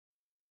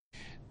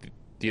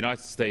The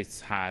United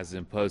States has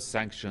imposed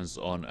sanctions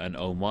on an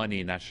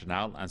Omani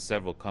national and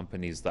several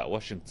companies that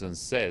Washington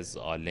says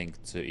are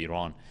linked to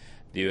Iran.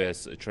 The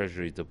U.S.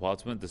 Treasury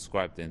Department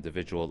described the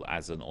individual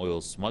as an oil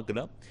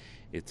smuggler.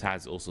 It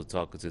has also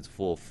targeted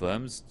 4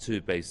 firms,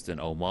 2 based in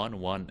Oman,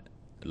 1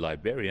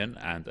 Liberian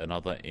and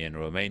another in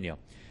Romania,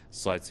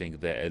 citing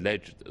their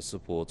alleged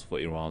support for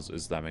Iran's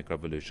Islamic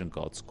Revolution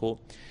Guards Corps.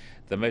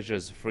 The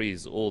measures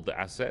freeze all the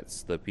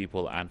assets the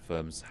people and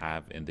firms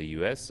have in the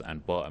U.S.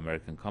 and bar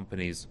American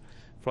companies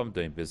from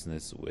doing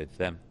business with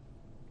them.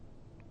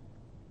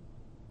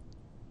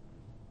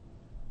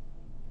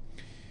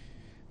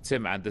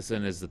 Tim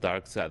Anderson is the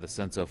director at the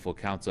Center for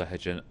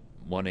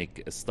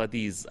Counter-Hegemonic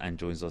Studies and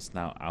joins us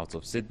now out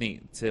of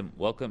Sydney. Tim,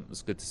 welcome.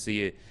 It's good to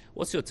see you.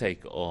 What's your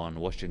take on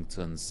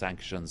Washington's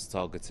sanctions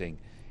targeting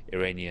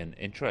Iranian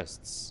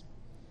interests?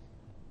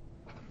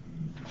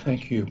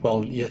 Thank you.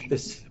 Well,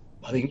 yes,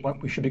 I think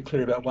we should be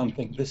clear about one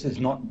thing. This is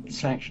not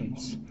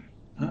sanctions.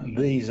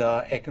 These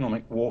are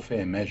economic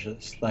warfare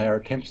measures. They are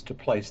attempts to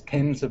place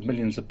tens of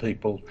millions of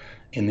people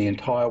in the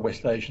entire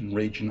West Asian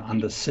region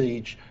under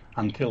siege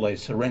until they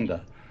surrender.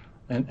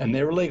 And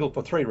they're illegal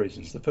for 3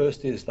 reasons. The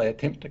first is they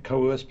attempt to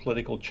coerce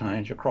political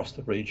change across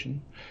the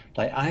region.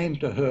 They aim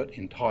to hurt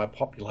entire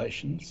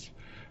populations,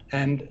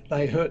 and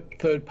they hurt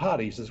third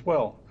parties as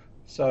well.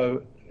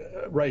 So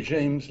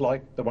regimes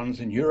like the ones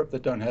in Europe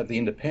that don't have the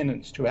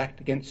independence to act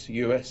against the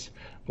US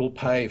will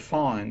pay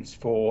fines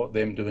for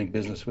them doing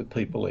business with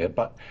people there.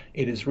 But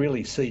it is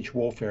really siege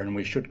warfare, and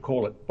we should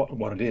call it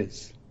what it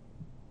is.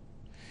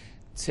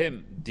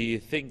 Tim, do you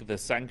think the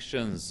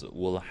sanctions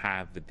will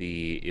have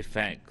the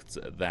effect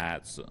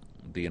that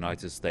the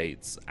United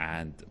States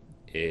and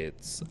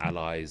its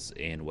allies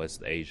in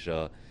West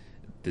Asia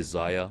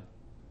desire?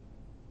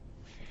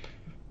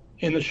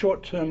 In the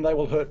short term, they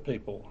will hurt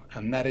people,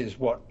 and that is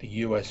what the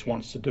US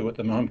wants to do at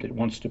the moment. It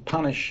wants to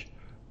punish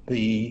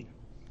the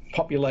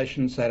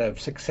populations that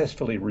have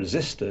successfully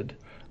resisted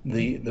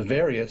the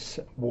various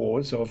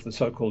wars of the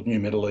so-called New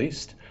Middle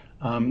East.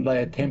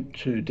 They attempt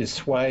to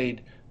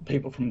dissuade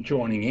people from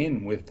joining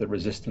in with the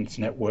resistance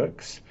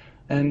networks,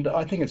 and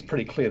I think it's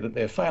pretty clear that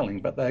they're failing,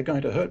 but they're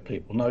going to hurt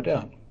people, no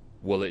doubt.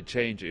 Will it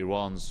change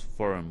Iran's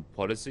foreign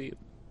policy?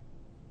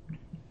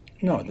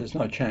 No, there's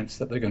no chance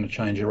that they're going to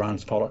change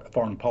Iran's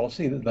foreign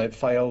policy. They've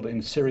failed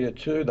in Syria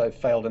too, they've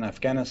failed in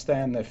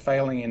Afghanistan, they're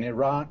failing in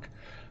Iraq,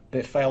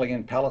 they're failing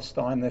in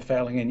Palestine, they're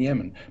failing in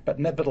Yemen. But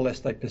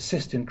nevertheless, they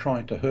persist in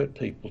trying to hurt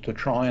people, to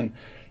try and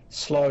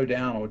slow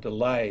down or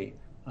delay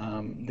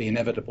the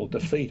inevitable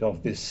defeat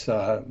of this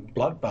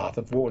bloodbath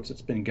of wars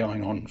that's been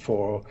going on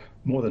for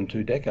more than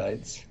 2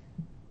 decades.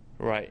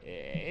 Right.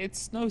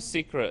 It's no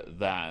secret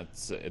that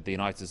the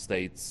United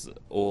States,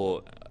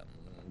 or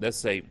let's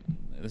say,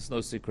 it's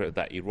no secret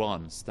that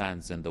Iran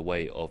stands in the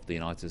way of the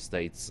United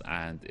States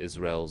and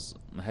Israel's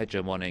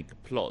hegemonic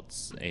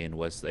plots in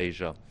West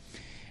Asia.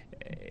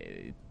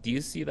 Do you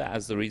see that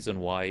as the reason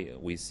why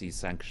we see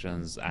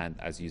sanctions and,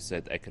 as you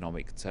said,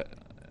 economic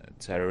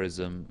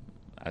terrorism,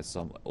 as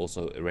some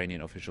also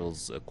Iranian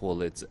officials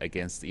call it,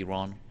 against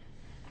Iran?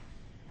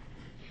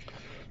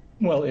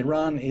 Well,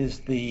 Iran is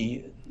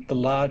the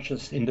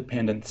largest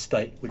independent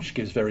state, which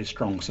gives very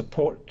strong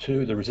support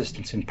to the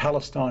resistance in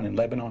Palestine, in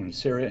Lebanon, in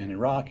Syria, in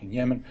Iraq, in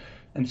Yemen.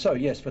 And so,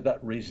 yes, for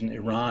that reason,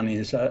 Iran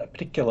is a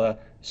particular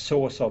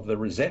source of the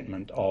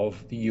resentment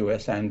of the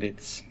US and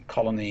its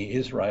colony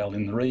Israel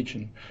in the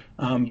region.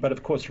 But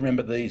of course,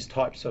 remember, these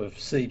types of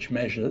siege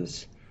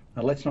measures,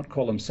 let's not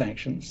call them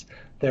sanctions,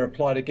 they're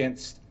applied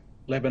against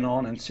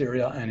Lebanon and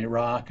Syria and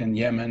Iraq and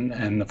Yemen,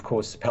 and of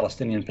course the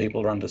Palestinian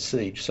people are under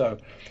siege. So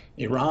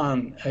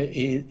Iran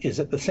is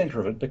at the center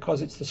of it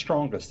because it's the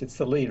strongest, it's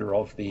the leader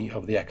of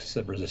the axis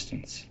of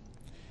resistance.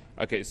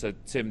 Okay, so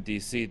Tim, do you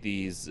see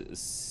these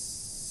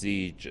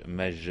siege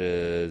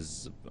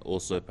measures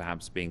also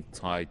perhaps being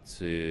tied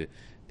to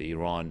the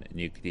Iran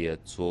nuclear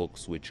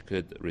talks, which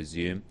could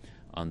resume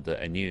under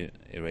a new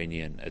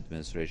Iranian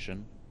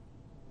administration?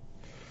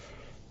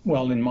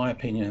 Well, in my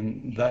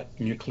opinion, that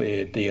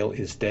nuclear deal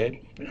is dead,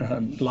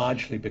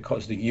 largely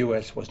because the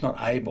US was not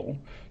able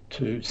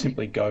to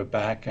simply go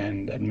back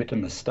and admit a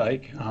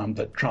mistake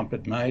that Trump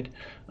had made.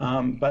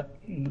 But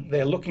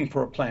they're looking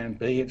for a plan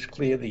B. It's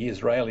clear the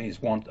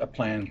Israelis want a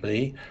plan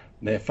B.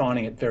 They're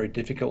finding it very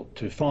difficult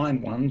to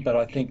find one, but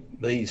I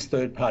think these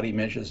third-party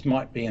measures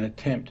might be an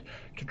attempt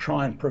to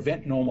try and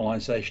prevent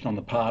normalization on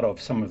the part of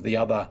some of the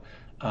other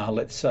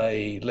let's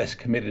say, less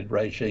committed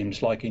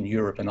regimes like in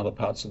Europe and other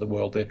parts of the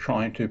world. They're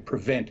trying to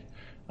prevent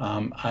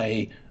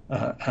an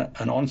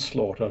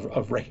onslaught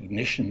of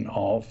recognition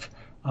of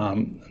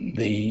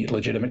the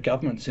legitimate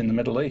governments in the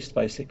Middle East,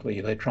 basically.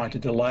 They're trying to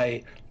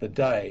delay the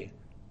day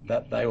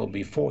that they will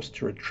be forced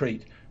to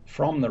retreat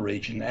from the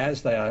region,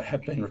 as they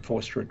have been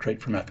forced to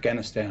retreat from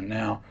Afghanistan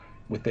now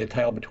with their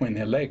tail between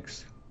their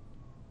legs.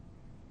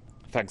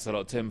 Thanks a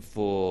lot, Tim,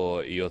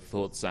 for your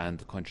thoughts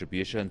and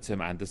contribution. Tim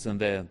Anderson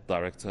there,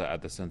 Director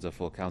at the Center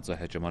for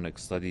Counter-Hegemonic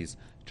Studies,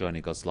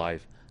 joining us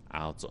live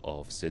out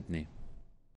of Sydney.